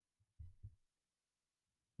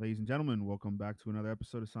Ladies and gentlemen, welcome back to another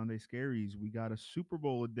episode of Sunday Scaries. We got a Super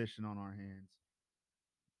Bowl edition on our hands.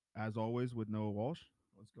 As always, with Noah Walsh.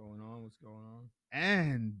 What's going on? What's going on?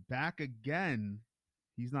 And back again.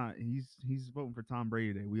 He's voting for Tom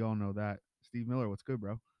Brady today. We all know that. Steve Miller, what's good,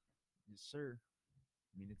 bro? Yes, sir.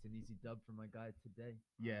 I mean, it's an easy dub for my guy today.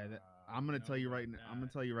 Yeah, I I'm don't gonna know tell you right about now. I'm gonna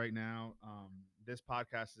that. tell you right now. This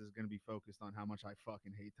podcast is gonna be focused on how much I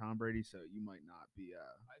fucking hate Tom Brady. So you might not be.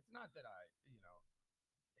 It's not that I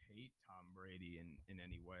hate Tom Brady in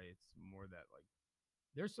any way. It's more that like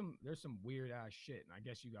there's some weird ass shit, and I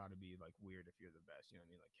guess you got to be like weird if you're the best. You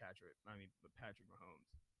know what I mean? Like Patrick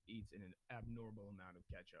Mahomes eats an abnormal amount of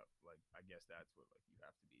ketchup. Like I guess that's what like you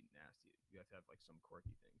have to be nasty. You have to have like some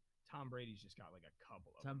quirky thing. Tom Brady's just got like a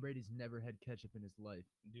couple of Tom them. Brady's never had ketchup in his life.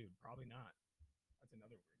 Dude, probably not. That's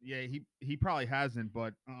another weird. Yeah, he probably hasn't,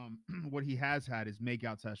 but what he has had is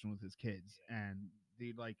makeout session with his kids, Yeah. and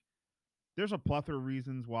the like. There's a plethora of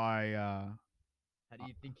reasons why. How do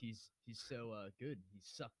you think he's so good? He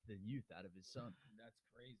sucked the youth out of his son. That's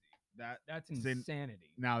crazy. That's That's in-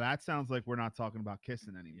 insanity. Now that sounds like we're not talking about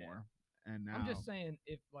kissing anymore. And now I'm just saying,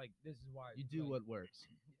 if like this is why You do like, what works.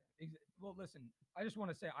 Well, listen, I just want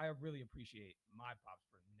to say I really appreciate my pops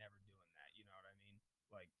for never doing that. You know what I mean?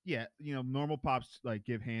 Like, yeah, normal pops like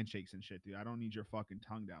give handshakes and shit, dude. I don't need your fucking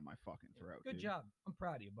tongue down my fucking throat. good dude. job. I'm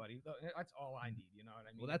proud of you, buddy. That's all I need. You know what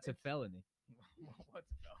I mean? Well, that's a It's- felony.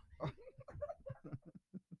 What's a felony?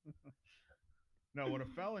 No, what a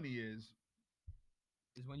felony is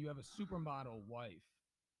Is when you have a supermodel wife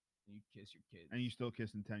and you kiss your kids. and you still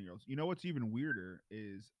kissing 10-year-olds. You know what's even weirder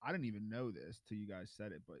is I didn't even know this till you guys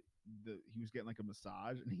said it, but he was getting like a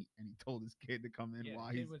massage and he told his kid to come in Yeah, while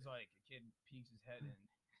the he's kid was like, a kid peeks his head in.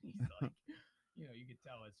 He's like, you could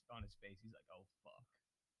tell it's on his face. He's like, oh fuck,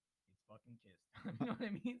 he's fucking kissed. You know what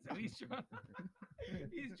I mean? So he's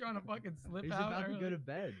trying to fucking slip He's out. about to go early. to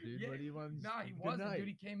bed, dude. Yeah, What do you want? Nah, he Good wasn't, night.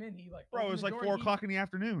 dude. He came in. He like, bro, it opened was the like door, 4 o'clock in the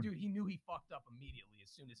afternoon. Dude, he knew he fucked up immediately as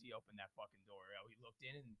soon as he opened that fucking door. He looked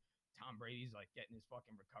in and Tom Brady's like getting his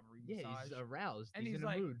fucking recovery Yeah, massage. he's aroused. And he's he's in a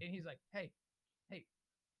like, mood. hey,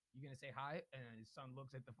 you gonna say hi? And then his son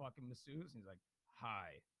looks at the fucking masseuse and he's like,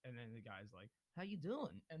 hi. And then the guy's like, how you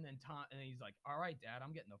doing? And then he's like, all right, Dad,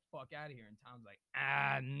 I'm getting the fuck out of here. And Tom's like,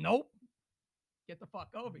 nope, get the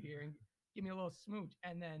fuck over here and give me a little smooch.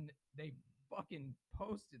 And then they fucking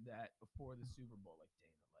posted that before the Super Bowl, like day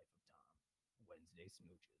in the life of Tom, Wednesday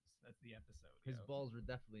smooches. That's the episode. His yo. balls were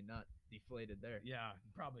definitely not deflated there. Yeah,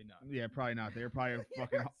 probably not. Yeah, probably not. They're probably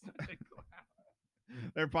fucking. You're such a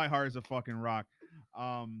clown. They're probably hard as a fucking rock.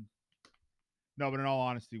 No, but in all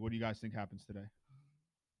honesty, what do you guys think happens today?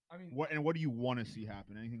 I mean, What do you want to see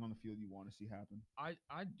happen? Anything on the field you want to see happen? I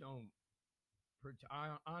don't.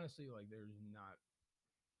 I honestly like. There's not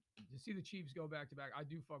to see the Chiefs go back to back. I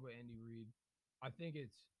do fuck with Andy Reid. I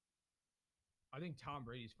think Tom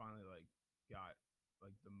Brady's finally like got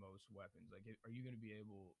like the most weapons. Like, are you going to be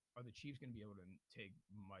able? Are the Chiefs going to be able to take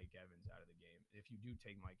Mike Evans out of the game? If you do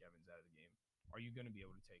take Mike Evans out of the game, are you going to be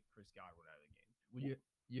able to take Chris Godwin out of the game? Well,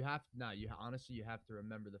 you have honestly you have to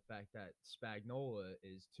remember the fact that Spagnuolo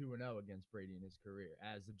is 2-0 against Brady in his career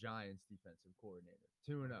as the Giants defensive coordinator.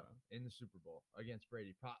 2-0 in the Super Bowl against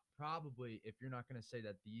Brady. Probably if you're not going to say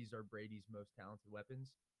that these are Brady's most talented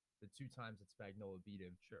weapons, the 2 times that Spagnuolo beat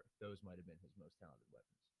him, sure, those might have been his most talented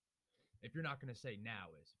weapons. If you're not going to say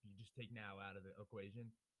now if you just take now out of the equation.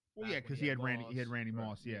 Well, yeah, because he had Randy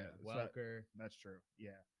Moss. Yeah, Welker. That's true.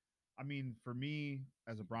 Yeah. I mean, for me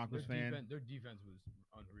as a Broncos fan, their defense was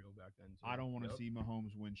unreal back then. Too. I don't want to see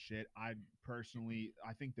Mahomes win shit. I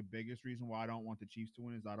think the biggest reason why I don't want the Chiefs to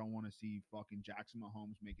win is I don't want to see fucking Jackson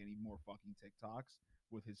Mahomes make any more fucking TikToks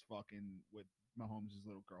with Mahomes'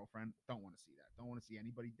 little girlfriend. Don't want to see that. Don't want to see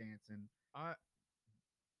anybody dancing.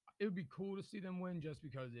 It would be cool to see them win just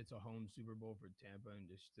because it's a home Super Bowl for Tampa, and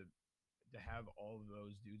just to have all of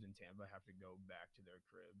those dudes in Tampa have to go back to their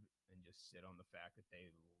crib and just sit on the fact that they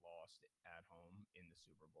lost at home in the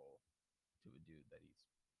Super Bowl to a dude that he's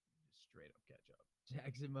just straight up catch up.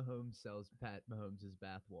 Jackson Mahomes sells Pat Mahomes'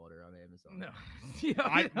 bathwater on Amazon. No.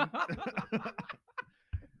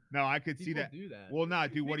 No, I could see People that. do that. Well,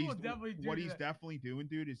 not dude. What People he's definitely do that. definitely doing,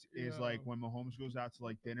 dude, is like Yeah. when Mahomes goes out to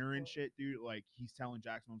like dinner and shit, dude. Like he's telling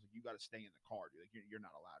Jackson, Mahomes, like, you got to stay in the car, dude. Like you're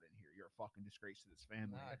not allowed in here. You're a fucking disgrace to this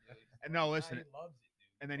family. And no, listen. He loves it,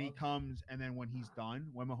 dude. And then he comes, and then when he's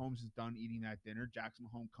done, when Mahomes is done eating that dinner, Jackson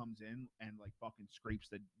Mahomes comes in and like fucking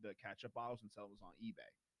scrapes the ketchup bottles and sells them on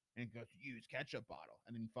eBay. And goes, use ketchup bottle,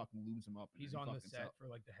 and then he fucking lubes them up. And He's then on the fucking set sells-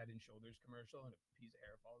 for like the Head and Shoulders commercial, and a piece of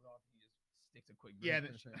hair falls off, and he just sticks a quick. Yeah,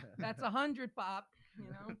 break. That's 100 pop.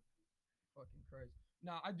 You know, fucking Christ.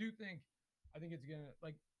 No, I think it's gonna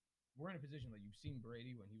like. we're in a position like you've seen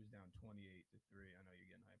Brady when he was down 28-3. I know you're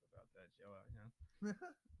getting hype about that, Joe.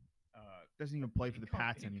 Doesn't even play for he the come-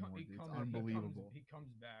 Pats he anymore, come- he dude. It's comes- unbelievable. He comes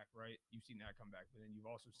back, right? You've seen that come back, but then you've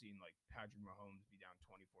also seen like Patrick Mahomes be down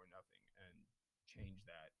 24-0 and change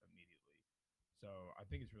that immediately. So I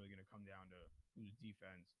think it's really going to come down to whose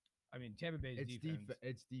defense. I mean, Tampa Bay's It's defense.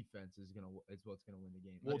 its defense is what's gonna win the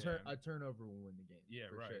game. Well, A turnover will win the game. Yeah,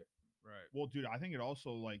 for right. sure. Right. Well, dude, I think it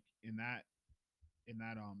also like in that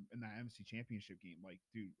NFC Championship game, like,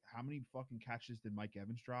 dude, how many fucking catches did Mike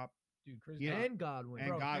Evans drop? Dude, Chris Yeah. Godwin. And Godwin. And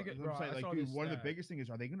Bro, God, think it- I'm bro, saying, I like, saw dude, this one of the stat. biggest things is,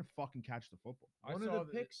 are they gonna fucking catch the football? I One of saw the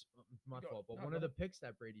the- picks, my go- fault, but no, one go of the ahead. picks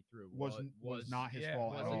that Brady threw Was not his Yeah,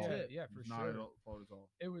 fault was at it? all. Yeah, yeah, It for was not at sure. all fault at all.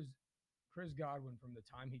 It was Chris Godwin from the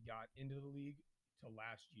time he got into the league to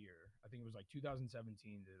last year. I think it was like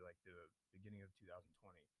 2017 to like the beginning of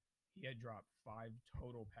 2020. He had dropped 5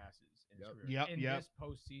 total passes in his Yep. career. Yep, In yep. this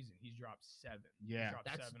postseason, he's dropped 7. Yeah. He's dropped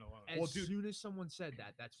That's- 7 alone. As Well, dude- soon as someone said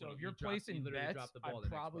that, that's So when if he you're dropped- he placing literally bets, dropped the ball I'd the next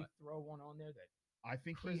probably play. throw one on there that I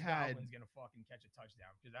think Chris he had. Godwin's gonna fucking catch a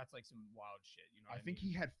touchdown because that's like some wild shit. You know, I what think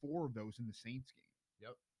mean? he had 4 of those in the Saints game.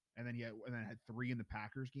 Yep. And then had 3 in the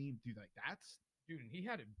Packers game. Dude, like that's. Dude, and he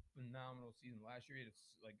had a phenomenal season last year. He had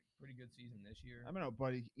like a pretty good season this year. I don't know,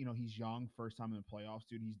 but he's young, first time in the playoffs,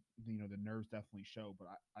 dude. He's the nerves definitely show, but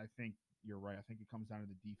I think you're right. I think it comes down to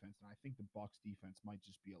the defense, and I think the Bucks defense might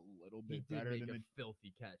just be a little He bit did better make than a the.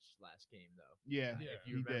 filthy catch last game, though. Yeah, Yeah. If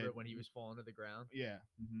you he remember did. when he was falling to the ground. Yeah.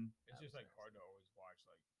 Mm-hmm. It's That just was like hard to always watch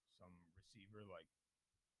like some receiver like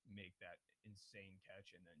make that insane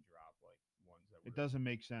catch and then drop like ones that It were- doesn't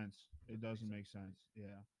make sense. It Doesn't doesn't make make sense.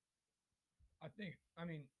 Yeah. I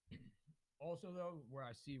mean, also though, where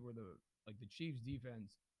I see where the Chiefs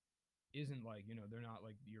defense isn't like, they're not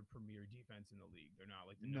like your premier defense in the league. They're not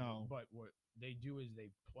like the No. but what they do is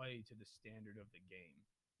they play to the standard of the game.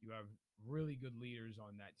 You have really good leaders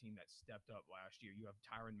on that team that stepped up last year. You have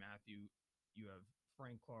Tyrann Mathieu, you have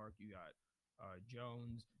Frank Clark, you got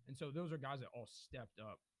Jones, and so those are guys that all stepped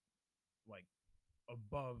up like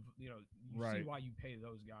above. You see Right. why you pay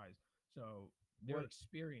those guys. So their What-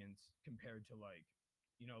 experience compared to like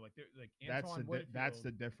they're like That's Antoine that's the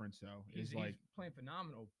Whitfield, difference, though. He's Is like playing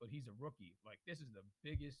phenomenal, but he's a rookie. Like this is the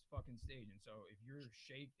biggest fucking stage, and so if you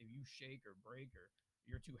shake or break, or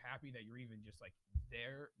you're too happy that you're even just like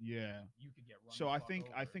there, yeah. you could get run. So the I fuck think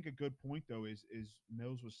over. a good point though is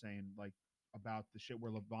Mills was saying like about the shit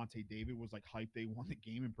where Levante David was like hyped they won the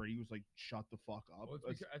game and Brady was like shut the fuck up. Well,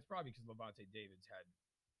 it's probably because Levante David's had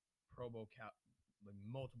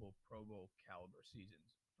multiple Pro Bowl caliber seasons,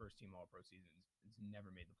 first team All Pro seasons. It's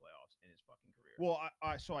never made the playoffs in his fucking career. Well,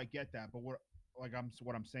 so I get that, but what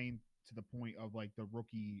I'm saying to the point of like the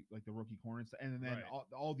rookie corners, and then Right.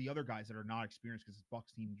 all the other guys that are not experienced because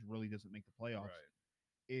Bucks team really doesn't make the playoffs. right.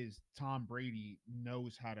 Is Tom Brady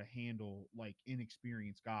knows how to handle like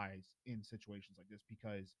inexperienced guys in situations like this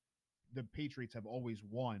because the Patriots have always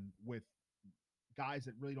won with guys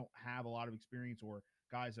that really don't have a lot of experience or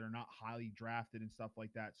guys that are not highly drafted and stuff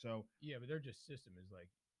like that. So Yeah, but their just system is like,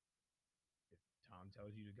 if Tom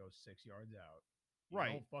tells you to go 6 yards out, you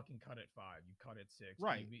Right. don't fucking cut at 5. You cut at 6.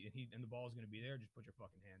 Right. And the ball's going to be there. Just put your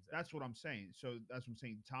fucking hands out. that's what I'm saying. So that's what I'm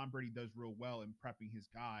saying. Tom Brady does real well in prepping his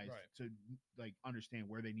guys Right. to like understand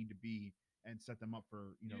where they need to be and set them up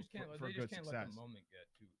for You just can't, for they good just can't success. let the moment get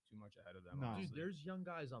too much ahead of them. No. Dude, honestly. there's young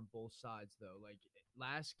guys on both sides though. Like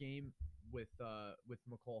last game with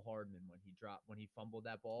McCall Hardman when he fumbled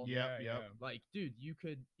that ball. Yeah. Yep. Like, dude, you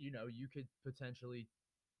could potentially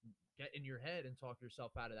get in your head and talk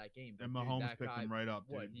yourself out of that game. But And dude, Mahomes that picked guy, him right up.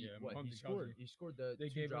 What dude. he Yeah, what Mahomes he because scored? He scored the they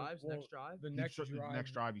 2 gave him- drives. well, Next drive. The He next scored- the drive,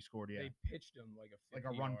 next drive he scored. Yeah. they pitched him like a Like a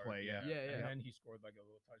run 50-yard, play, yeah. Yeah, yeah. And then he scored like a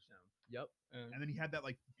little touchdown. Yep. And, And then he had that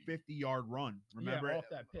like 50-yard run. Remember yeah, it? off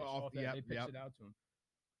that pitch. They pitched it out to him.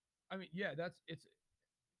 I mean, yeah, that's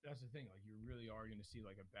the thing. Like, you really are going to see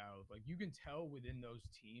like a battle. Like, you can tell within those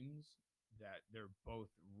teams that they're both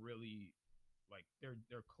really like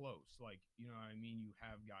they're close. Like, you know what I mean? You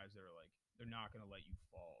have guys that are like they're not going to let you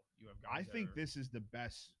fall. You have guys. I that think are, this is the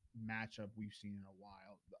best matchup we've seen in a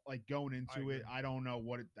while. Like going into it, agree. I don't know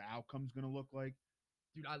what the outcome's gonna look like.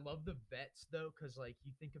 Dude, I love the vets though, because like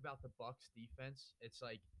you think about the Bucks defense, it's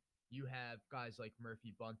like you have guys like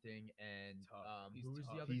Murphy Bunting and Tough. He's who was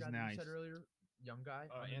the tough. other He's guy that you said nice. earlier? Young guy,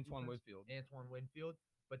 on the Antoine defense? Whitfield. Antoine Winfield.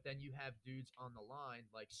 But then you have dudes on the line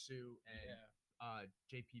like Sue and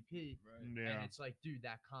JPP, Right. and Yeah, it's like, dude,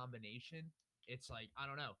 that combination. It's like, I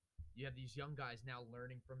don't know. You have these young guys now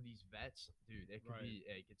learning from these vets, dude. It could Right. be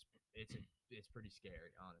like it's pretty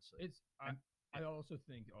scary, honestly. It's I also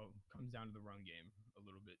think comes down to the run game a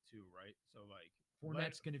little bit too, right? So like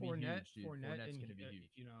Fournette's gonna be huge, dude. Fournette Fournette's and, gonna be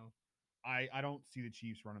huge. You know, I don't see the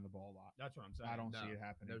Chiefs running the ball a lot. That's what I'm saying. I don't No, see it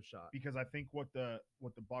happening. No shot. Because I think what the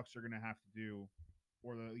Bucks are gonna have to do,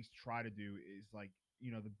 or at least try to do, is like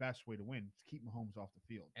the best way to win is keep Mahomes off the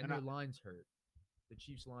field. And their line's hurt. The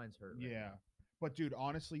Chiefs' line's hurt. Right yeah, now. but dude,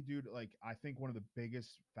 honestly, dude, like I think one of the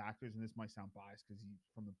biggest factors, and this might sound biased because he's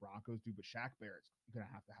from the Broncos, dude, but Shaq Barrett's gonna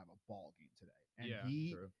have to have a ball game today, and Yeah,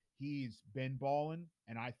 true. he's been balling,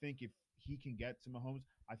 and I think if he can get to Mahomes,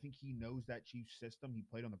 I think he knows that Chiefs system. He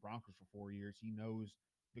played on the Broncos for 4 years. He knows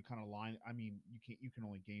the kind of line. I mean, you can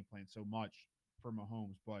only game plan so much for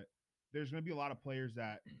Mahomes, but there's going to be a lot of players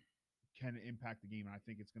that can impact the game, and I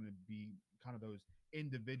think it's going to be kind of those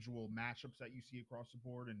individual matchups that you see across the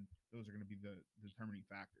board, and those are going to be the determining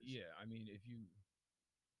factors. Yeah, I mean, if you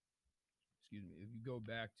go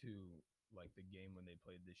back to like the game when they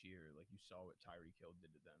played this year, like you saw what Tyreek Hill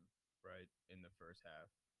did to them, right, in the first half.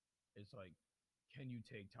 It's like, can you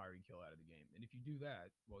take Tyreek Hill out of the game? And if you do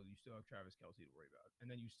that, well, you still have Travis Kelce to worry about, and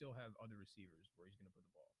then you still have other receivers where he's going to put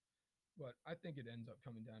the ball. But I think it ends up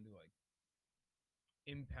coming down to like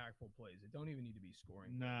impactful plays. It don't even need to be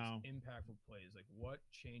scoring plays. No. Impactful plays. Like what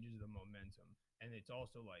changes the momentum? And it's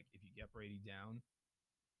also like if you get Brady down,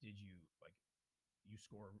 did you like you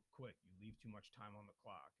score quick, you leave too much time on the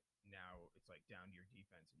clock. Now it's like down to your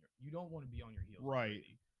defense and you don't want to be on your heels. Right.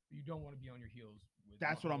 With Brady. You don't want to be on your heels with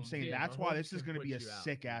That's what I'm Mahomes. saying. Yeah, That's why Mahomes this is can going to be a put you out.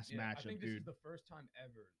 sick ass I matchup, think this dude. is the first time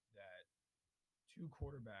ever that two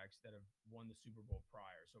quarterbacks that have won the Super Bowl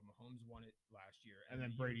prior. So Mahomes won it last year, And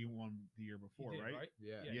then the Brady year, won the year he before, did, right?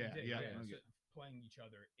 Yeah. Yeah, he did, yeah. So playing each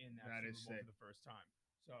other in That that is Super Bowl sick. for the first time.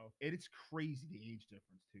 So It's crazy the age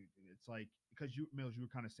difference too, dude. It's like because Mills, you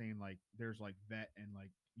were kind of saying like there's like vet and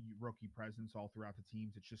like rookie presence all throughout the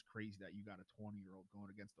teams. It's just crazy that you got a 20-year-old going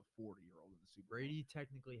against a 40-year-old in the Super Bowl. Brady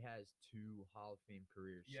technically has 2 Hall of Fame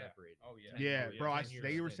careers Yeah. separated. Oh, yeah. 10 Yeah, years- bro. 10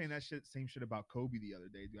 They years were saying stints. that same shit about Kobe the other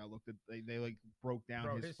day, dude. I looked at they like broke down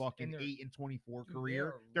Bro, his and fucking they're- 8 and 24 dude,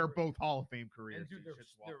 career. they They're are both Hall of Fame careers. and dude, dude.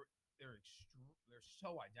 Shit's wild. they're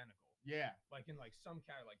so identical. Yeah, Like in like some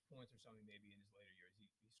kind of like points or something maybe in his later years he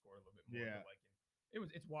scored a little bit more. Yeah. But like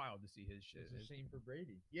it's wild to see his shit. It's the same for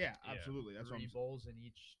Brady. yeah, Yeah. absolutely. That's what 3 I'm saying. bowls in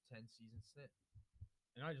each 10-season stint.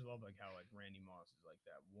 And I just love like how like Randy Moss is like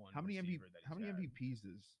that one. How many receiver that How he's many had. MVPs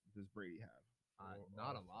does Brady have?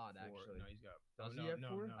 Not a 4, lot, actually. No, he's got. Does no, he have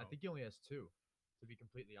no, 4? No. I think he only has 2. To be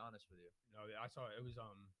completely honest with you. No, I saw it was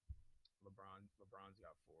LeBron. LeBron's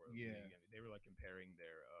got 4. Yeah. They were like comparing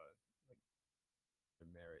their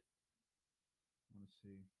merit. Let's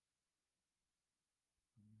see.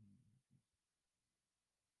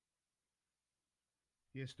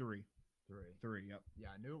 He has 3. 3. Yep. Yeah,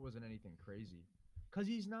 I knew it wasn't anything crazy. Cause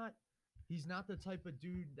he's not the type of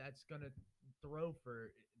dude that's gonna throw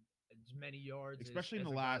for as many yards, Especially in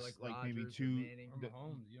as the a guy last, like maybe Rodgers or 2 Manning. Or The-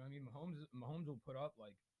 Mahomes, you know what I mean? Mahomes will put up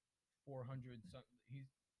like 400 something.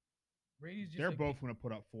 Brady's just They're like, both going to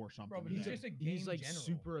put up 4 something. Bro, but He's, today. just a game he's like general.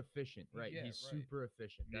 super efficient, right? Yeah, He's right. super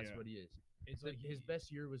efficient. That's Yeah. what he is. It's Like like his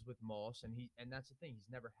best year was with Moss, and that's the thing. He's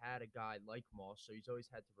never had a guy like Moss, so he's always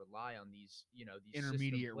had to rely on these these system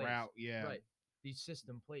intermediate plays. route. Yeah. Right. These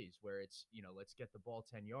system plays where it's let's get the ball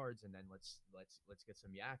 10 yards and then let's get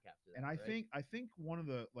some yak after that. And I right? think one of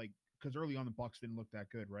the because early on the Bucks didn't look that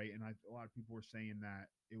good, right? And a lot of people were saying that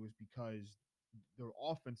it was because the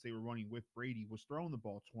offense they were running with Brady was throwing the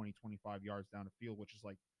ball 20, 25 yards down the field, which is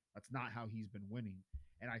like that's not how he's been winning.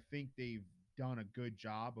 And I think they've done a good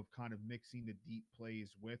job of kind of mixing the deep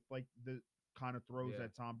plays with like the kind of throws Yeah.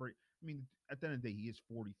 that Tom Brady. I mean, at the end of the day, he is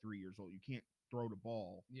 43 years old. You can't throw the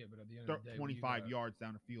ball yeah, but at the end of the day, 25 yards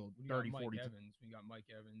down the field, When you 30, got Mike 40. Evans, when you got Mike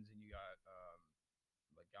Evans, and you got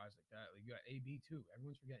like guys like that. Like you got AB too.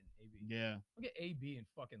 Everyone's forgetting AB. Yeah. Look at AB and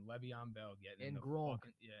fucking Le'Veon Bell getting And the Gronk.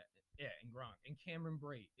 fucking, and Gronk and Cameron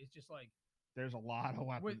Brate. It's just like There's a lot of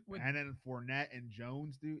weapons. with- And then Fournette and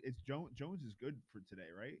Jones, dude. It's Jones is good for today,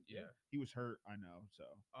 right? Yeah. He was hurt, I know. So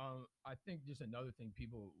I think just another thing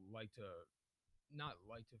people not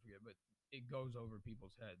like to forget, but it goes over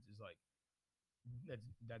people's heads is like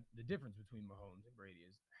that the difference between Mahomes and Brady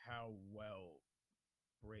is how well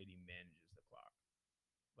Brady manages the clock.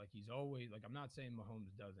 Like he's always like I'm not saying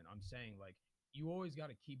Mahomes doesn't. I'm saying like you always got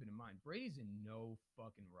to keep it in mind. Brady's in no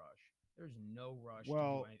fucking rush. There's no rush.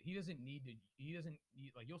 Well- to do anything. He doesn't need to. He doesn't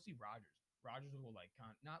need, like you'll see Rodgers. Rodgers will like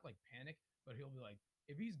not like panic, but he'll be like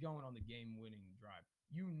if he's going on the game-winning drive,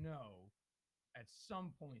 at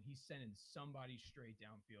some point he's sending somebody straight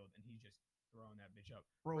downfield and he's just throwing that bitch up.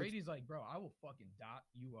 bro, Brady's like, bro, I will fucking dot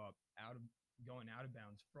you up going out of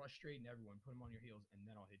bounds, frustrating everyone, put him on your heels, and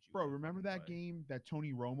then I'll hit you. bro, with a remember fucking that play. game that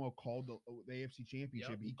Tony Romo called the AFC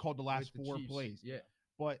Championship? Yep. He called the last With the 4 Chiefs. plays. Yeah.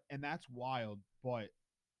 And that's wild. But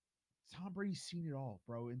Tom Brady's seen it all,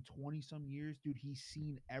 bro. In 20 some years, dude, he's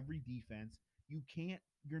seen every defense.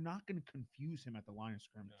 You're not going to confuse him at the line of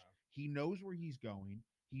scrimmage. No. He knows where he's going.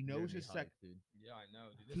 He You're gonna knows be his sec. hyped, dude. Yeah, I know,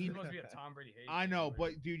 dude. This He- is supposed to be a Tom Brady hate. I game know,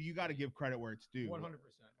 where but dude, you got to give credit where it's due. 100%.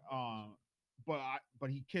 But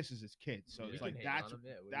he kisses his kids, so We it's can like hate that's on him,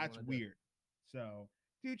 yeah, what do you that's wanna do? weird. So,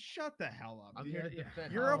 dude, shut the hell up. I'm dude. here to Yeah,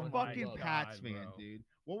 defend. You're how a much I fucking love him. Pats God, fan, bro. dude.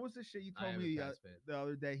 What was the shit you I told am a me Pats fan. the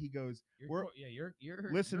other day? He goes, "We're You're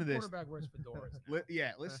Listen your to this. quarterback wears fedoras.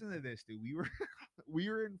 Now. Listen to this, dude. We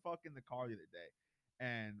were in fucking the car the other day,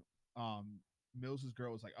 and Mills's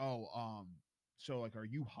girl was like, "Oh, so like, are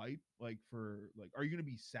you hype? Like are you gonna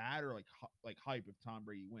be sad or like hype if Tom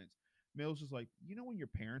Brady wins?" Mills was like, when your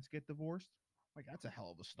parents get divorced, like that's a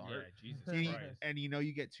hell of a start. Yeah, Jesus And, Christ. and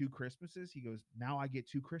you get 2 Christmases. He goes, now I get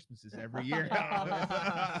 2 Christmases every year. Insane,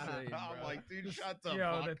 I'm bro. like, dude, shut the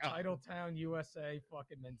Yo, fuck the up. Titletown USA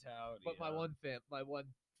fucking mentality. But my huh? one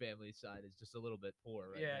family side is just a little bit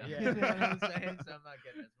poor right Yeah, now. yeah. You know what I'm saying? So I'm not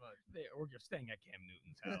getting as much. Or you're staying at Cam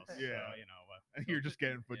Newton's house. Yeah. So, you know. And you're just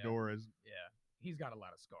getting Yeah. fedoras. Yeah. He's got a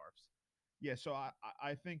lot of scarves. Yeah, so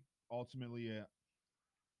I think ultimately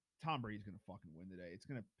Tom Brady's gonna fucking win today. It's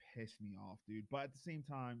gonna piss me off, dude. But at the same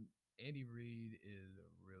time, Andy Reid is a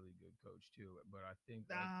really good coach too, but I think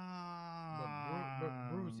but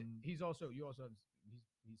Bruce, he's also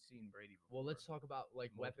he's seen Brady before. Well, let's talk about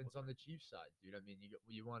like Multiple weapons on the Chiefs side, dude. I mean,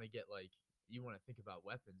 you want to get like you want to think about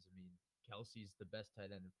weapons. I mean, Kelsey's the best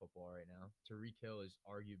tight end in football right now. Tyreek Hill is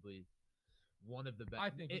arguably one of the best. I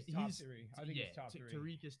think he's top 3. I think he's top 3.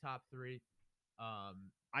 Tyreek is top 3.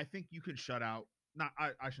 I think you can shut out. Not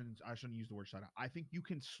I shouldn't use the word shut out. I think you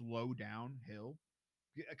can slow down Hill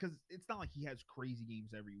because it's not like he has crazy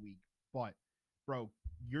games every week. But bro,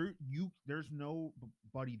 there's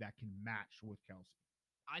nobody that can match with Kelsey.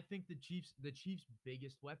 I think the Chiefs'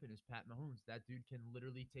 biggest weapon is Pat Mahomes. That dude can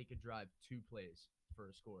literally take a drive 2 plays for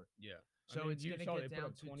a score. Yeah. So it's you gonna saw get they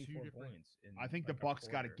down put to up 24 two different. points. In I think like the a Bucks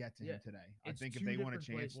got to quarter. get to Yeah. him today. I It's think if two they want a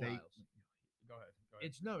different play chance, they styles. Go ahead.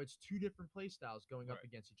 It's 2 different play styles going up Right.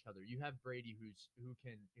 against each other. You have Brady who's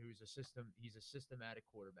he's a systematic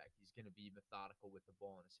quarterback. He's going to be methodical with the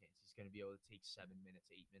ball in his hands. He's going to be able to take 7 minutes,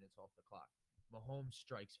 8 minutes off the clock. Mahomes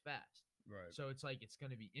strikes fast. Right. So it's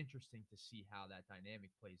going to be interesting to see how that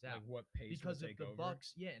dynamic plays out. Like what pace Because will if take the over.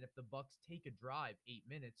 Bucks, and if the Bucks take a drive 8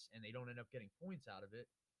 minutes and they don't end up getting points out of it,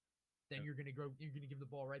 then Yeah. you're going to give the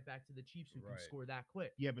ball right back to the Chiefs who Right. can score that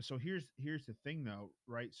quick. Yeah, but so here's the thing though,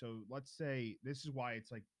 right? So let's say this is why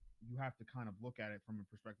it's like you have to kind of look at it from a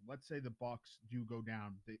perspective. Let's say the Bucks do go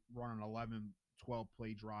down, they run an 11, 12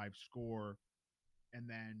 play drive, score, and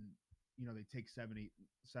then they take 7,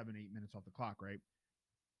 8 minutes off the clock, right?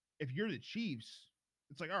 If you're the Chiefs,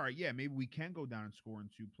 it's like, all right, yeah, maybe we can go down and score in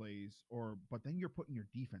 2 plays, but then you're putting your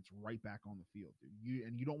defense right back on the field, dude.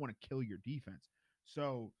 You don't want to kill your defense.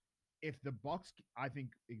 So if the Bucks, I think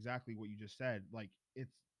exactly what you just said, like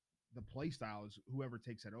it's the play style is whoever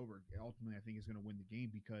takes that over ultimately I think is going to win the game,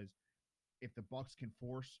 because if the Bucks can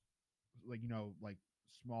force like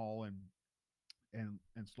small and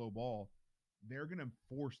slow ball, they're going to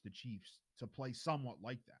force the Chiefs to play somewhat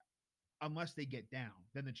like that. Unless they get down,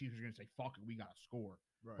 then the Chiefs are going to say, "Fuck it, we got to score."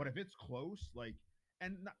 Right. But if it's close,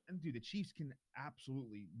 and dude, the Chiefs can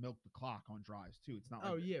absolutely milk the clock on drives too. It's not.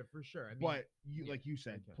 Oh like yeah, for sure. I mean, but yeah, like you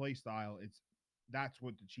said, okay. play style. That's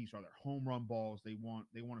what the Chiefs are. They're home run balls. They want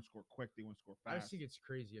to score quick. They want to score I fast. just think it's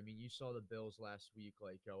crazy. I mean, you saw the Bills last week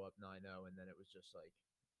go up 9-0, and then it was just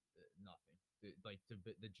nothing.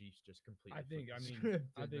 The Chiefs just completely. I think- flipped the I mean, script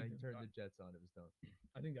I and, think- turned the Jets on. It was done.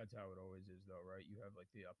 I think that's how it always is, though, right? You have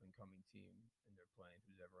like the up and coming team, and they're playing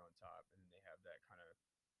who's ever on top, and then they have that kind of.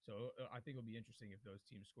 So I think it'll be interesting if those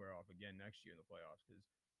teams square off again next year in the playoffs, because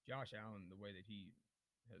Josh Allen, the way that he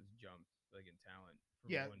has jumped like in talent for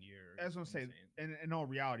Yeah, 1 year, As I'm is saying, insane. and in all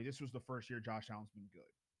reality, this was the first year Josh Allen's been good.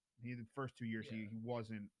 The first 2 years Yeah. he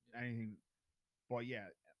wasn't Yeah. anything. But yeah,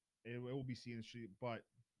 it will be seen. But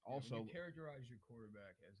Yeah, when also, you characterize your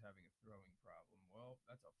quarterback as having a throwing problem, well,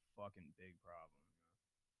 that's a fucking big problem.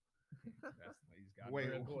 He's got Wait,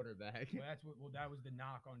 For a wh- quarterback. that was the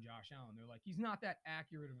knock on Josh Allen. They're like, he's not that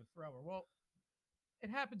accurate of a thrower. Well, it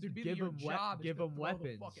happens Dude, to be give that your him job is give to him throw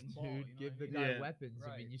weapons, the fucking ball. dude. You know Give what the I mean? guy Yeah. weapons. I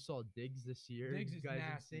Right. mean, you saw Diggs this year. Diggs The is guy's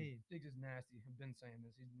nasty. insane. Diggs is nasty. I've been saying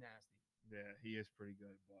this. He's nasty. yeah, he is pretty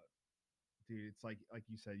good. But dude, it's like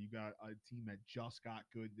you said, you got a team that just got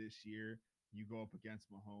good this year. You go up against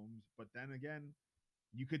Mahomes, but then again,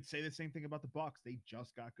 you could say the same thing about the Bucks. They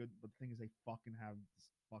just got good, but the thing is, they fucking have this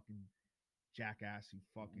fucking jackass who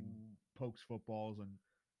fucking pokes footballs and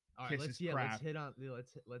All right, kisses let's crap. hit on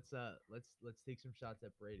let's take some shots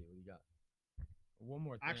at Brady. What do you got? One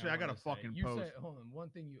more thing. Actually, I got a wanna say. fucking You post. said, hold on. One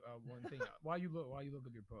thing. One thing. While you look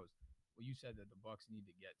up your post, well, you said that the Bucks need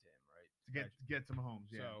to get to him, right? To get to Mahomes,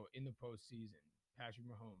 yeah. So in the postseason, Patrick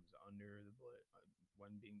Mahomes under the blitz,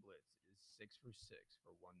 when being blitzed, is 6 for 6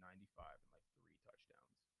 for 195 and like 3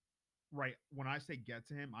 touchdowns. Right. When I say get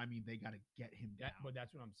to him, I mean they got to get him down. But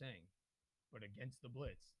that's what I'm saying. But against the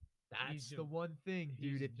blitz, That's he's the just- one thing,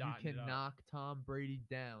 dude. he's If you dotting it can up. knock Tom Brady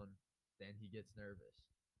down, then he gets nervous.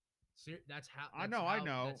 That's how. I that's know, how- I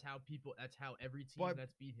know. That's how people. That's how every team But-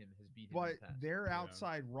 that's beat him has beat him. But in the past. their Yeah.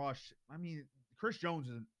 outside rush, I mean, Chris Jones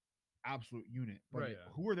is an absolute unit. But Right.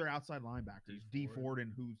 who are their outside linebackers? D D Ford. Ford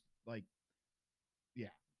and who's like, yeah,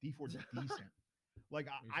 D Ford's decent. Like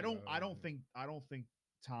Who's I the don't other think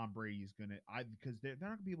Tom Brady's gonna because they're not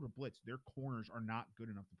gonna be able to blitz. Their corners are not good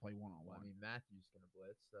enough to play one on Well, I one. mean, Matthews gonna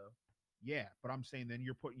blitz though. Yeah, but I'm saying then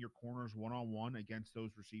you're putting your corners one on one against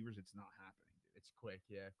those receivers. It's not happening, dude. It's quick,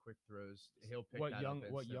 yeah, quick throws. He'll pick what that young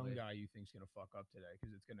up what young instantly. guy you think's gonna fuck up today?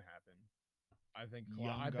 Because it's gonna happen. I think.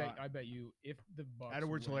 Young guy. I bet you if the Bucks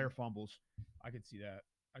Edwards win, Hilaire fumbles. I could see that.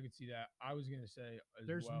 I was gonna say as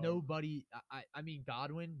There's well, nobody. I mean,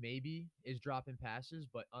 Godwin maybe is dropping passes,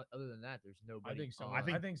 but other than that, there's I nobody. think on-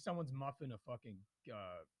 I think someone's muffing a fucking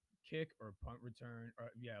kick or punt return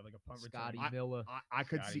or like a punt Scotty return. Miller. I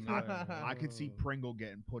could Scotty see Miller. I could see Pringle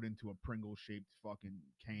getting put into a Pringle shaped fucking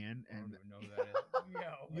can I don't and even know who that is.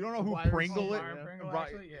 Yo, you don't know who Wide receiver, Pringle is? Byron yeah. Pringle, Right,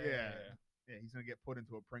 actually? yeah. Yeah, he's gonna get put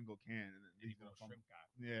into a Pringle can and then he's He's gonna a fumble.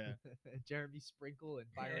 shrimp guy. Yeah. Jeremy Sprinkle and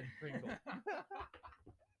Byron Pringle.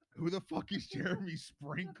 Who the fuck is Jeremy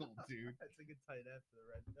Sprinkle, dude? That's a good tight end for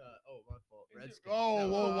the Red. Oh, my fault. Is it- Redskins. Oh,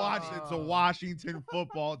 No, well, watch Oh. it's a Washington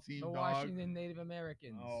football team, The dog. Washington Native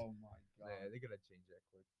Americans. Oh my god. Yeah, they gotta change that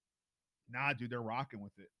quick. Nah, dude, they're rocking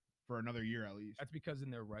with it for another year at least. That's because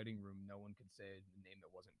in their writing room, no one could say a name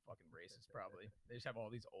that wasn't fucking racist. Probably they just have all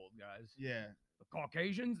these old guys. Yeah. The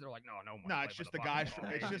Caucasians, they're like, no, No, it's just the guys.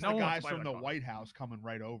 It's just No the one guys wants to play from with the the White House coming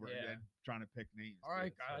right over Yeah. and trying to pick names. All right,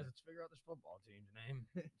 dude. It's guys, like- let's figure out this football team's name.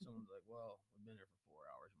 Someone's like, well, we've been here for 4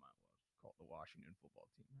 hours. Might as well call it the Washington football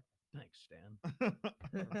team. Thanks, Stan.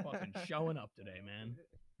 For fucking showing up today, man.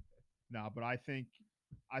 No, but I think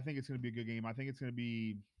it's gonna be a good game. I think it's gonna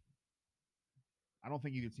be. I don't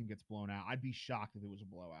think either team gets blown out. I'd be shocked if it was a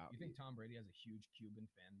blowout. You think Tom Brady has a huge Cuban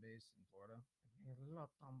fan base in Florida? I love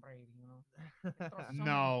Tom Brady, you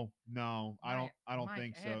know. No, I don't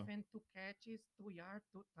think so. 2 catches, 2 yards,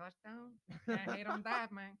 2 touchdowns. Can't hate on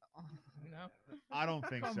that, man. You know? I don't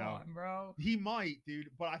think Come so. on, bro. He might, dude,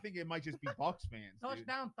 but I think it might just be Bucks fans.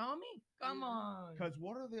 Touchdown, Tommy. Come on. Because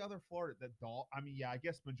what are the other Florida? I mean, yeah, I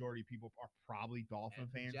guess majority of people are probably Dolphin And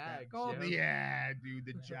the fans. Jags, Go yeah. Yeah, dude,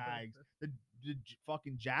 the Jags, the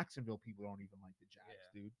fucking Jacksonville people don't even like the Jags,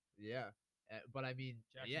 Yeah. dude. Yeah, but I mean,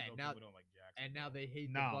 yeah, Jacksonville now people don't like Jackson. and now they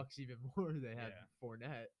hate No. the Bucks even more. They have Yeah.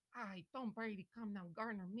 Fournette. Aye, Tom Brady, come down.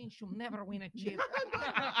 Gardner Minshew never win a chip.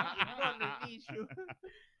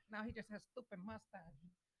 Now he just has stupid mustache.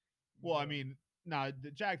 Well, I mean, no,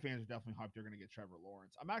 the Jag fans are definitely hyped. They're gonna get Trevor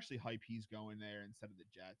Lawrence. I'm actually hyped he's going there instead of the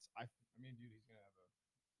Jets. I mean, dude, he's gonna have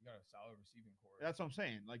he got a solid receiving core. That's what I'm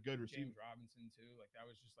saying. Like good receiver. James Robinson too. Like that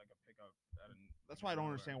was just like a pickup. That's why I don't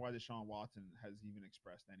understand why Deshaun Watson has even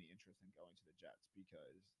expressed any interest in going to the Jets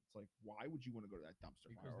because it's like, why would you want to go to that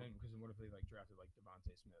dumpster Because fire? then what if they like drafted like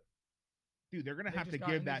Devontae Smith? Dude, they're gonna They have to just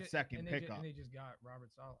got- give and they that ju- second and they ju- pickup. And they just got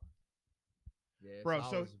Robert Saleh. Yeah, Bro,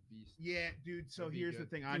 Saleh's so- a beast. Yeah, dude. So That'd be here's the good.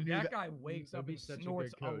 thing. I Dude, knew that that. guy wakes he'll up be and such a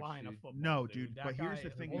snorts good a coach, line of dude. football. No, dude, That but here's guy the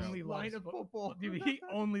thing, Only though. loves Line of football. Dude, he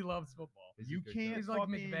only loves football. He's a You good can't- coach. He's like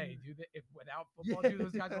fucking- McVay, dude. If without football, dude,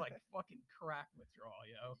 those guys are like fucking crack withdrawal,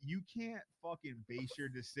 yo. You can't fucking base your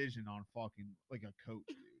decision on fucking like a coach,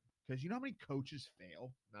 dude. Because you know how many coaches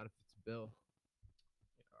fail. Not if it's Bill.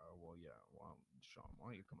 Well, yeah. Well, Sean, why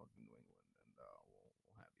don't you come up to New England and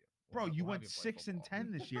we'll have you. Bro, you we'll went have play 6 and football.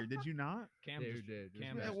 10 this year, did you not? Cam Dude, just, dude,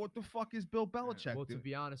 Cam Yeah, Yeah, just- what the fuck is Bill Belichick Well, to doing?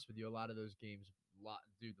 be honest with you, a lot of those games,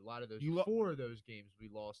 a lot of those, You lo- 4 of those games we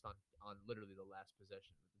lost on literally the last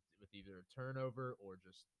possession with either a turnover or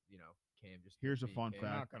just Cam just. Here's a being fun Cam. I'm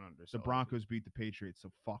fact. not gonna The undersell it. Broncos beat the Patriots,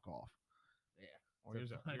 so fuck off. Yeah, Well,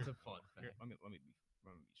 It's a- it's a fun here, fact. let me be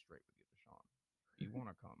straight with you, Deshaun. You want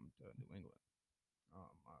to come to New England?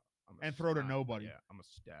 I'm And throw to ecstatic- nobody. Yeah, I'm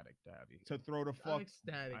ecstatic to have you. To throw the I'm fuck.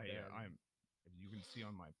 ecstatic. Dad. I'm. If you can see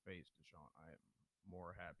on my face, Deshaun, I am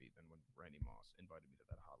more happy than when Randy Moss invited me to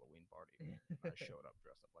that Halloween party. I showed up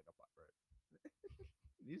dressed up like a pirate.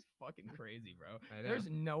 He's fucking crazy, bro. I know. There's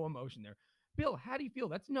no emotion there. Bill, how do you feel?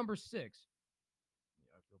 That's number 6.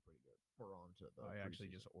 Yeah, I feel pretty good. We're on to the. I actually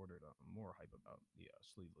preseason. just ordered. I'm more hype about the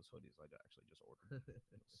sleeveless hoodies. I actually just ordered.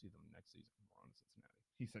 You'll see them next season. More on Cincinnati.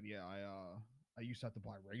 He said, "Yeah, I used to have to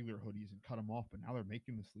buy regular hoodies and cut them off, but now they're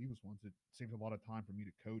making the sleeveless ones. It saves a lot of time for me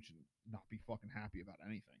to coach and not be fucking happy about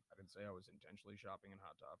anything. I didn't say I was intentionally shopping in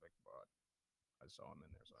Hot Topic, but I saw him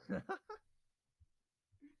in there.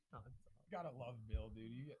 So I gotta love Bill,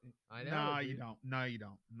 dude. I know. Nah, you dude. don't. No, you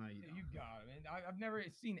don't. No, you Yeah, don't. you got it, man. I've never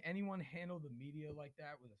seen anyone handle the media like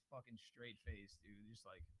that with a fucking straight face, dude. Just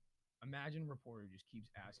like, imagine a reporter just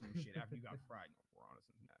keeps asking you shit after you got fried. No, we're on to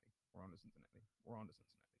Cincinnati. We're on to Cincinnati. We're on to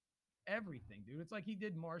Cincinnati. Everything, dude. It's like he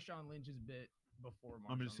did Marshawn Lynch's bit before.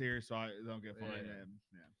 I'm just here so I don't get fined. Yeah.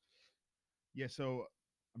 Yeah. So,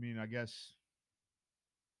 I mean, I guess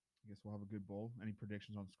we'll have a good bowl. Any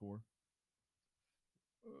predictions on score?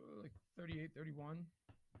 Like 38-31.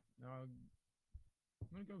 No, I'm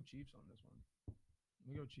gonna go Chiefs on this one.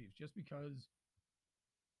 I'm gonna go Chiefs just because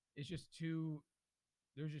it's just too.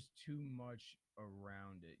 There's just too much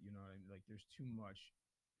around it. You know what I mean? Like there's too much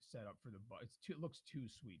set up for the Bucks. It looks too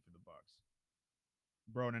sweet for the Bucks.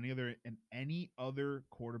 Bro, and any other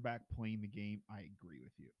quarterback playing the game, I agree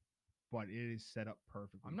with you. But it is set up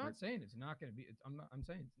perfectly. I'm not saying it's not gonna be. I'm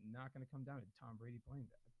saying it's not gonna come down to Tom Brady playing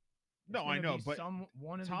bad. It's No, I gonna know, be but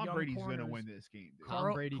one of the Tom young Brady's going to corners. win this game, dude. Carl-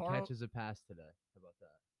 Tom Brady Carl- catches a pass today. How about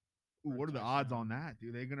that? Ooh, what are the touchdown. odds on that,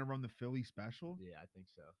 dude? They going to run the Philly special? Yeah, I think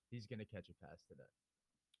so. He's gonna catch a pass today.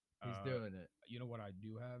 He's Uh, doing it. You know what I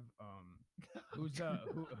do have?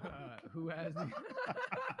 Who has the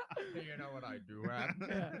You know what I do have?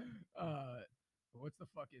 yeah. What's the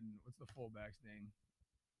fullback's name?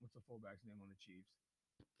 What's the fullback's name on the Chiefs?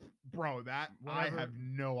 Bro, that Whatever. I have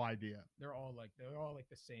no idea. They're all like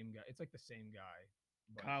the same guy. It's like the same guy.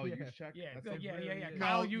 but- Kyle Yeah. Juszczyk? Yeah, That's yeah, a yeah, really- yeah.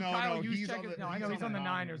 No, Kyle no, he's Juszczyk on is the- no, I know he's on the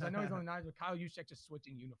Niners. I know he's Niners. on the Niners, but Kyle Juszczyk just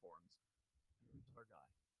switching uniforms. Who's our guy?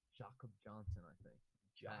 Jacob Johnson, I think.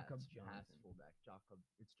 Jacob Pass Johnson. fullback.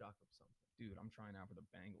 It's Jacob something. Dude, I'm trying out for the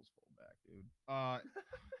Bengals fullback, dude.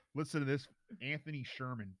 Listen to this. Anthony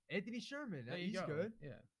Sherman. Anthony Sherman. There you He's go. good.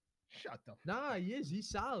 Yeah. Shut the Nah, he is. He's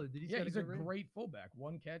solid. Did he? Yeah, he's a great fullback.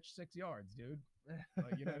 1 catch, 6 yards, dude.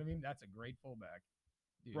 Like, you know what I mean? That's a great fullback.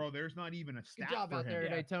 Dude. Bro, there's not even a Good stat job for out him. there Yeah.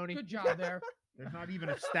 today, Tony. Good job there. There's not even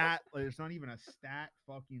a stat. There's not even a stat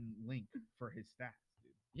fucking link for his stats,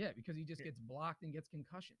 dude. Yeah, because he just gets blocked and gets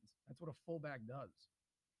concussions. That's what a fullback does.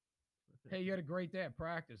 Hey, you had a great day at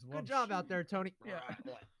practice. Good job out there, Tony. Yeah.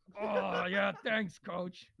 Oh, yeah, thanks,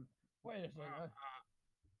 coach. Wait a second.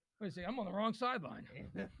 Wait a second, I'm on the wrong sideline.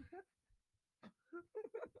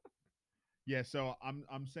 Yeah, so I'm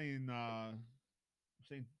saying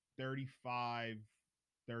 35-31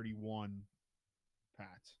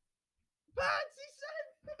 Pats. Pats, he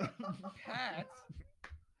said. Pats.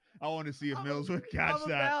 I want to see if I'm Mills would I'm catch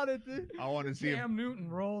that. about it, dude. I want to see if Cam Newton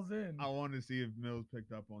rolls in. I want to see if Mills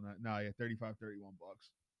picked up on that. No, yeah, 35-31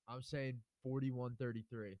 Bucks. I'm saying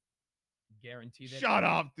 41-33. Guarantee that. Shut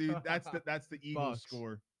up, dude. That's the Eagles Bucks.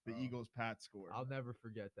 score. The Oh. Eagles Pats score. I'll never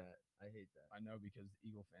forget that. I hate that. I know because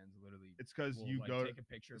Eagle fans literally. It's because will, you like, go. Take a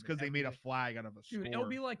picture. It's of it because they made a every- flag out of a Dude, score. it'll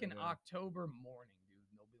be like an or- October morning, dude.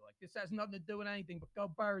 And they'll be like, "This has nothing to do with anything, but go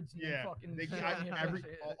Birds!" And then Yeah, fucking they, showing you every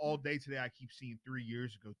that shit. all day today. I keep seeing 3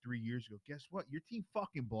 years ago. 3 years ago. Guess what? Your team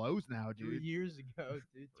fucking blows now, 3 dude. years ago,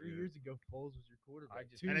 dude. 3 Dude. years ago, Foles was your quarterback.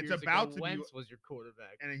 just- 2 And it's years about ago, to be- Wentz was your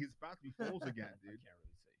quarterback. And he's about to be Foles again, I dude. can't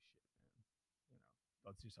really say shit, man. You know,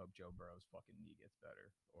 let's just hope Joe Burrow's fucking knee gets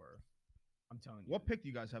better. Or I'm telling you. What pick do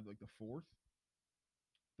you guys have? Like the fourth?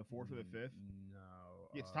 The fourth or the fifth? No.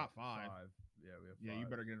 Yeah, it's top five. Yeah, we have. Yeah, you five.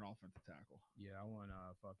 better get an offensive tackle. Yeah, I want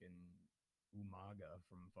fucking Umaga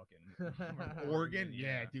from fucking Oregon?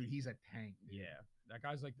 Yeah, dude, he's a tank. Dude. Yeah, that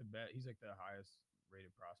guy's like the best. He's like the highest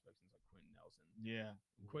rated prospect since like Quentin Nelson. Yeah.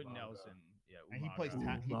 Quentin Umaga. Nelson. Yeah, And he plays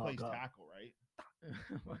Umaga. tackle, right?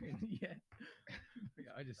 yeah.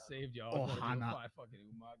 I just saved y'all. Ohana. My fucking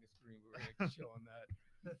Umaga screen. We were like showing that.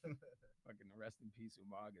 Fucking rest in peace,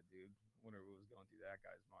 Umaga, dude. Wonder what was going through that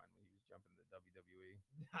guy's mind when he was jumping to the WWE.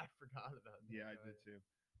 I forgot about that. Yeah, I Go did ahead. too.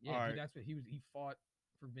 Yeah, All dude, right. that's what he was. He fought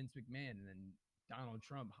for Vince McMahon, and then Donald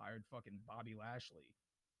Trump hired fucking Bobby Lashley,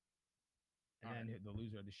 and All then the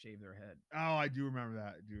loser had to shave their head, Oh, I do remember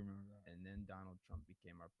that. I do remember that. and then Donald Trump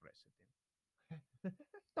became our president.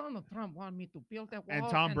 Donald Trump wanted me to build that wall, And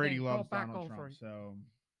Tom Brady then loves go back Donald over Trump, so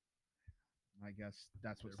I guess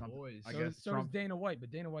that's what They're some. boys. I So, guess so Trump. is Dana White,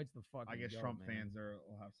 but Dana White's the fucking. I guess goat, Trump man. fans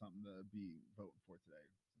will have something to be voting for today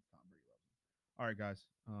since Tom Brady loves him. All right, guys.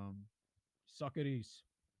 Suck it, East.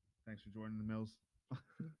 Thanks for joining the Mills.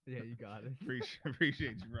 Yeah, you got it.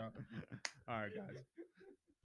 Appreciate you, bro. All right, guys.